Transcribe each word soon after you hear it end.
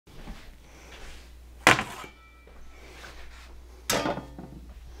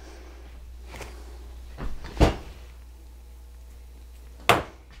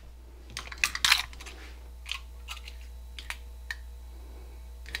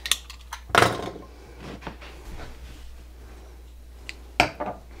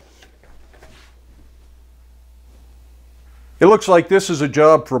It looks like this is a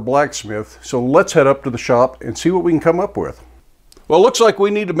job for a blacksmith, so let's head up to the shop and see what we can come up with. Well, it looks like we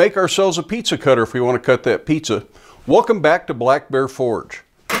need to make ourselves a pizza cutter if we want to cut that pizza. Welcome back to Black Bear Forge.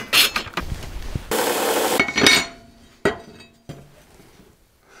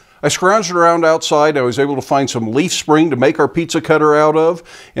 I scrounged around outside. I was able to find some leaf spring to make our pizza cutter out of,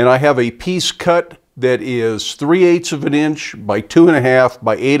 and I have a piece cut that is 3/8 of an inch by 2.5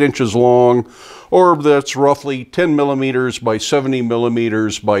 by 8 inches long, or that's roughly 10 millimeters by 70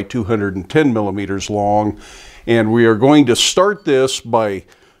 millimeters by 210 millimeters long. And we are going to start this by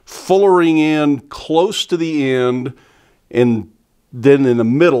fullering in close to the end and then in the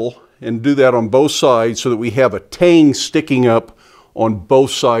middle, and do that on both sides so that we have a tang sticking up on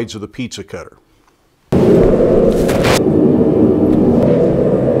both sides of the pizza cutter.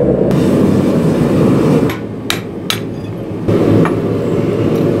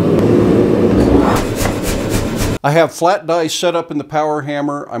 I have flat die set up in the power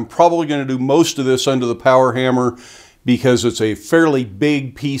hammer. I'm probably going to do most of this under the power hammer because it's a fairly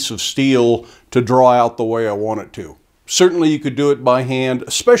big piece of steel to draw out the way I want it to. Certainly you could do it by hand,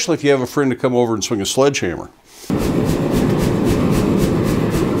 especially if you have a friend to come over and swing a sledgehammer.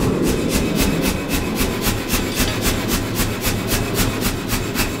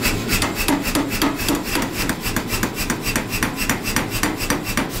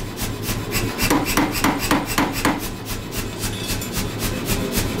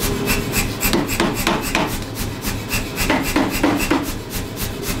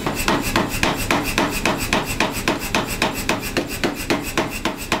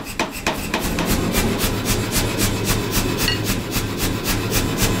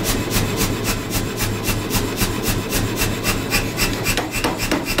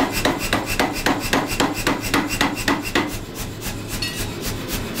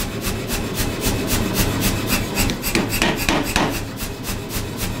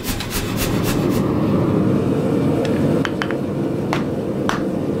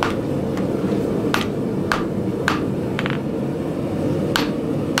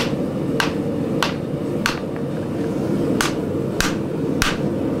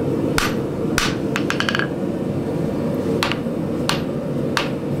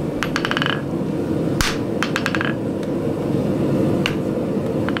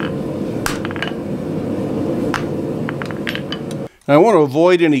 I want to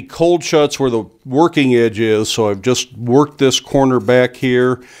avoid any cold shuts where the working edge is, so I've just worked this corner back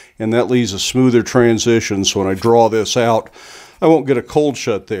here, and that leaves a smoother transition, so when I draw this out, I won't get a cold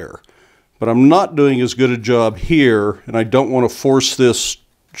shut there. But I'm not doing as good a job here, and I don't want to force this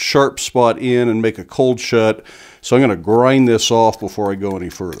sharp spot in and make a cold shut, so I'm going to grind this off before I go any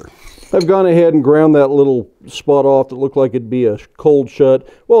further. I've gone ahead and ground that little spot off that looked like it'd be a cold shut.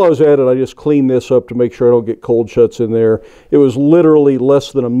 While I was at it, I just cleaned this up to make sure I don't get cold shuts in there. It was literally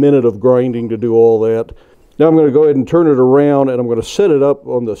less than a minute of grinding to do all that. Now I'm going to go ahead and turn it around, and I'm going to set it up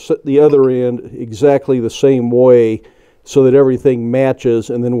on the other end exactly the same way so that everything matches,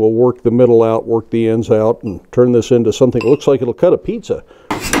 and then we'll work the middle out, work the ends out, and turn this into something that looks like it'll cut a pizza.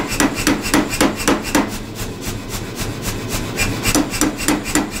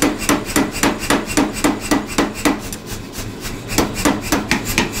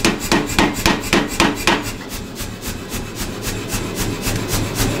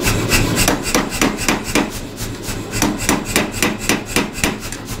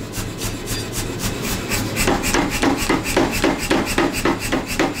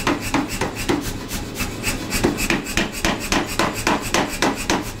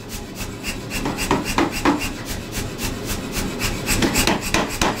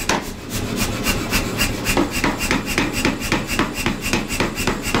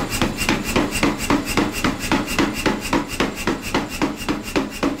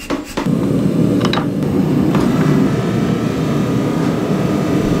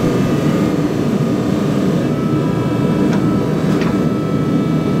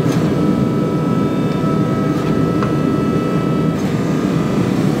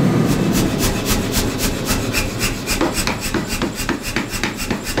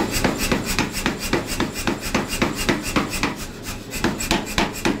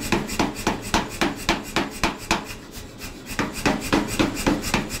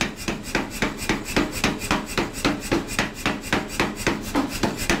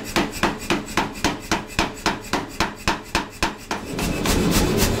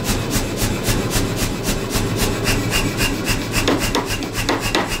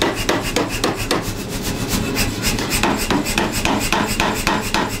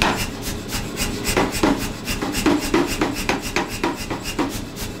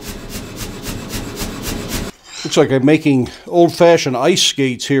 Looks like I'm making old-fashioned ice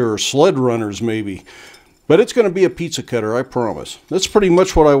skates here, or sled runners maybe. But it's going to be a pizza cutter, I promise. That's pretty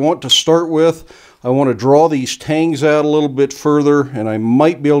much what I want to start with. I want to draw these tangs out a little bit further, and I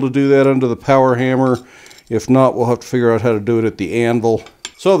might be able to do that under the power hammer. If not, we'll have to figure out how to do it at the anvil.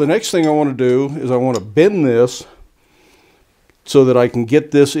 So the next thing I want to do is I want to bend this so that I can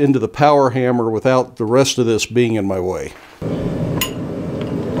get this into the power hammer without the rest of this being in my way.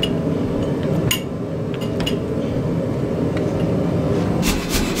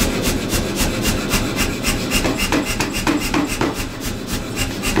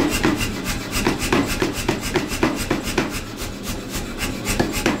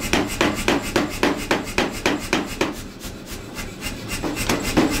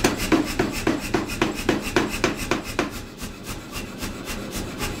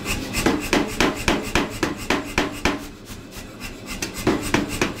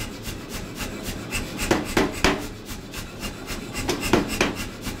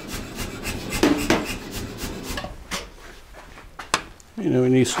 You know, we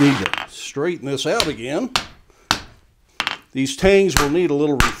need to straighten this out again. These tangs will need a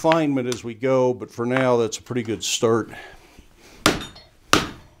little refinement as we go, but for now that's a pretty good start.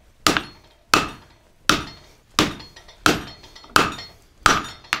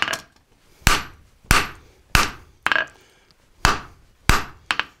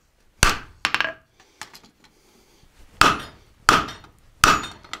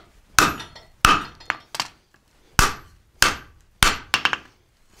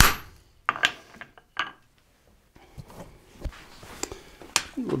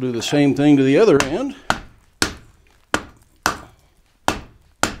 We'll do the same thing to the other end.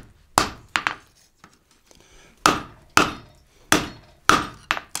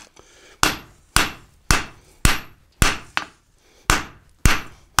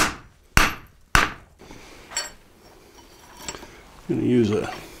 I'm going to use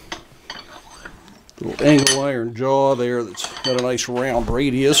a little angle iron jaw there that's got a nice round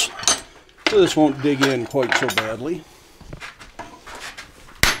radius, so this won't dig in quite so badly.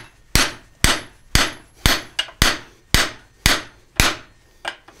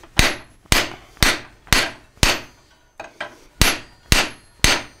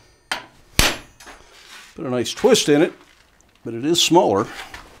 Put a nice twist in it, but it is smaller.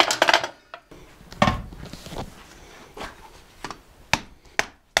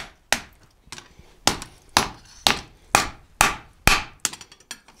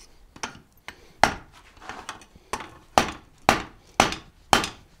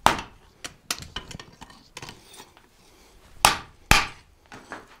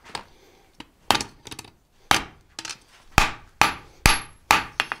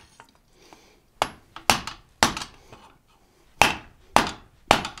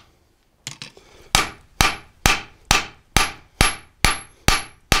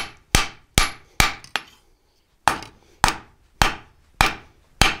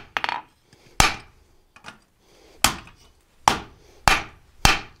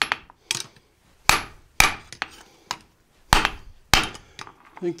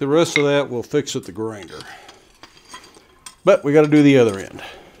 I think the rest of that we'll fix at the grinder. But we got to do the other end.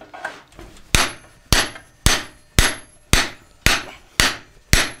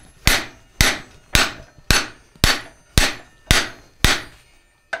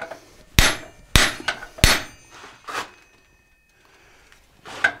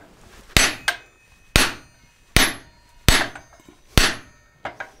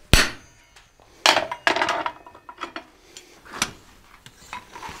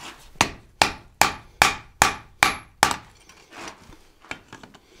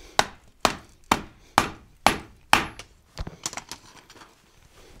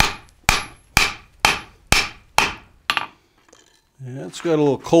 Yeah, it's got a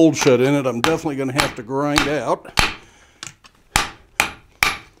little cold shut in it. I'm definitely going to have to grind out. I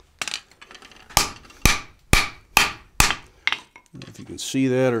don't know if you can see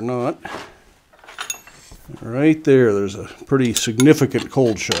that or not. Right there, there's a pretty significant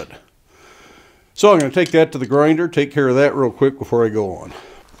cold shut. So I'm going to take that to the grinder, take care of that real quick before I go on.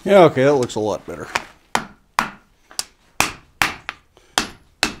 Yeah, okay, that looks a lot better.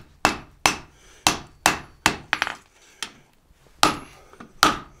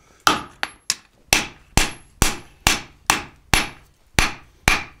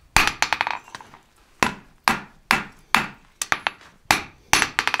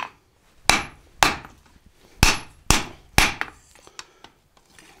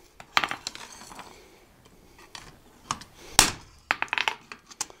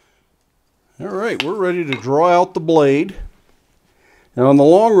 Alright, we're ready to draw out the blade. Now in the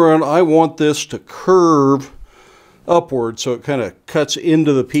long run, I want this to curve upward, so it kind of cuts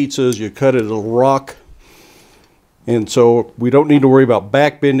into the pizza as you cut it. It'll rock. And so we don't need to worry about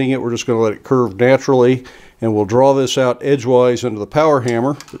back bending it. We're just going to let it curve naturally. And we'll draw this out edgewise into the power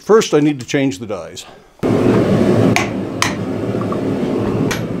hammer. But first I need to change the dies.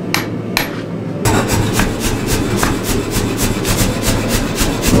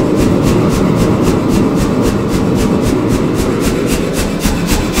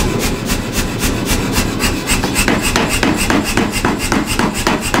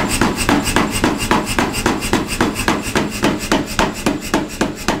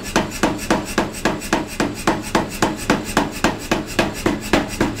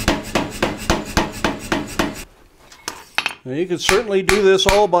 Now you can certainly do this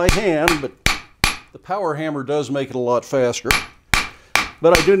all by hand, but the power hammer does make it a lot faster.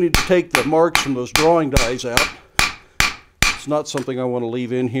 But I do need to take the marks from those drawing dies out. It's not something I want to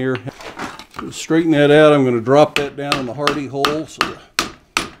leave in here. To straighten that out, I'm going to drop that down in the hardy hole so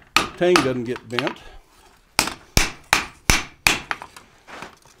the tang doesn't get bent.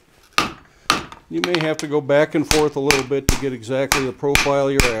 You may have to go back and forth a little bit to get exactly the profile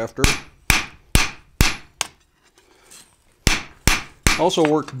you're after. Also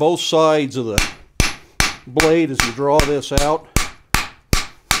work both sides of the blade as you draw this out.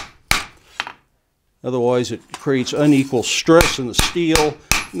 Otherwise it creates unequal stress in the steel,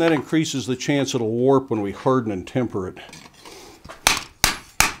 and that increases the chance it'll warp when we harden and temper it.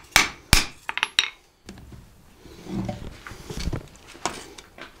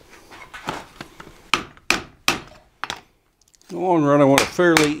 In the long run I want a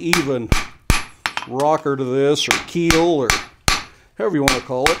fairly even rocker to this, or keel, or however you want to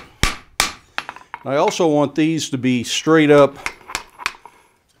call it. I also want these to be straight up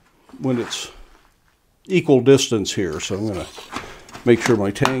when it's equal distance here, so I'm going to make sure my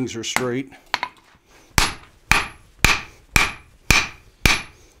tangs are straight.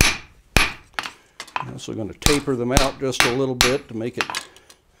 I'm also going to taper them out just a little bit to make it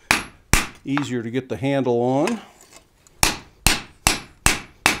easier to get the handle on.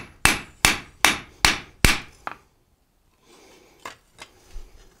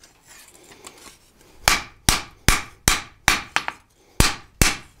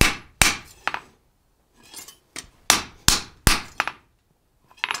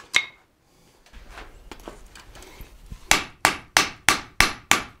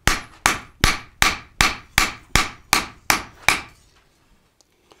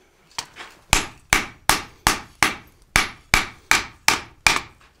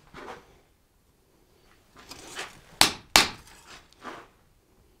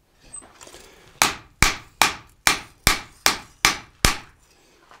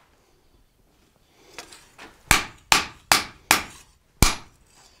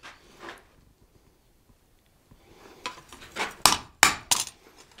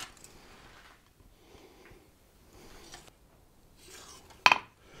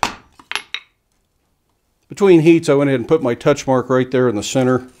 Between heats, I went ahead and put my touch mark right there in the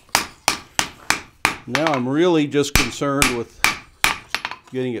center. Now I'm really just concerned with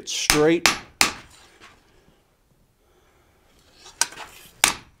getting it straight.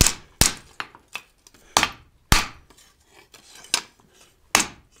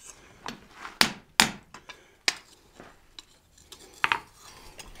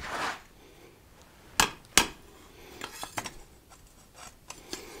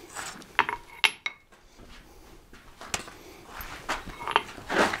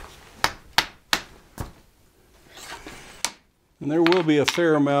 And there will be a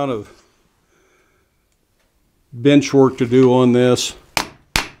fair amount of bench work to do on this.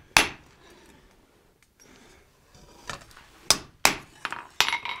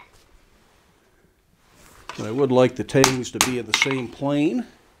 But I would like the tangs to be in the same plane.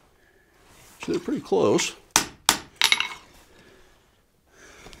 So they're pretty close.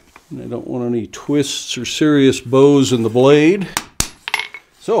 And I don't want any twists or serious bows in the blade.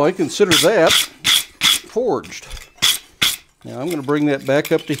 So I consider that forged. Now I'm going to bring that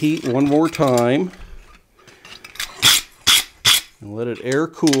back up to heat one more time and let it air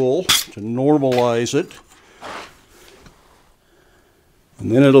cool to normalize it,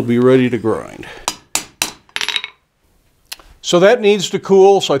 and then it'll be ready to grind. So that needs to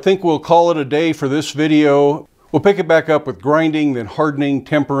cool, so I think we'll call it a day for this video. We'll pick it back up with grinding, then hardening,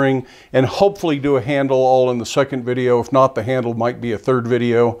 tempering, and hopefully do a handle all in the second video. If not, the handle might be a third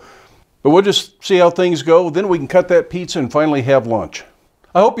video. But we'll just see how things go, then we can cut that pizza and finally have lunch.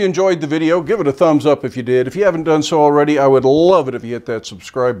 I hope you enjoyed the video. Give it a thumbs up if you did. If you haven't done so already, I would love it if you hit that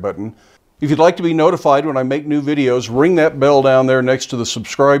subscribe button. If you'd like to be notified when I make new videos, ring that bell down there next to the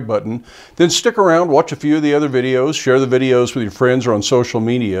subscribe button. Then stick around, watch a few of the other videos, share the videos with your friends or on social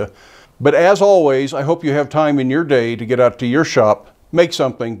media. But as always, I hope you have time in your day to get out to your shop, make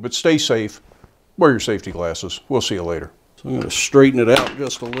something, but stay safe. Wear your safety glasses. We'll see you later. So I'm going to straighten it out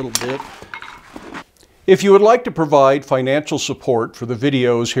just a little bit. If you would like to provide financial support for the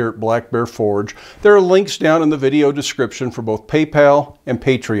videos here at Black Bear Forge, there are links down in the video description for both PayPal and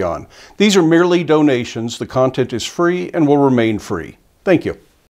Patreon. These are merely donations. The content is free and will remain free. Thank you.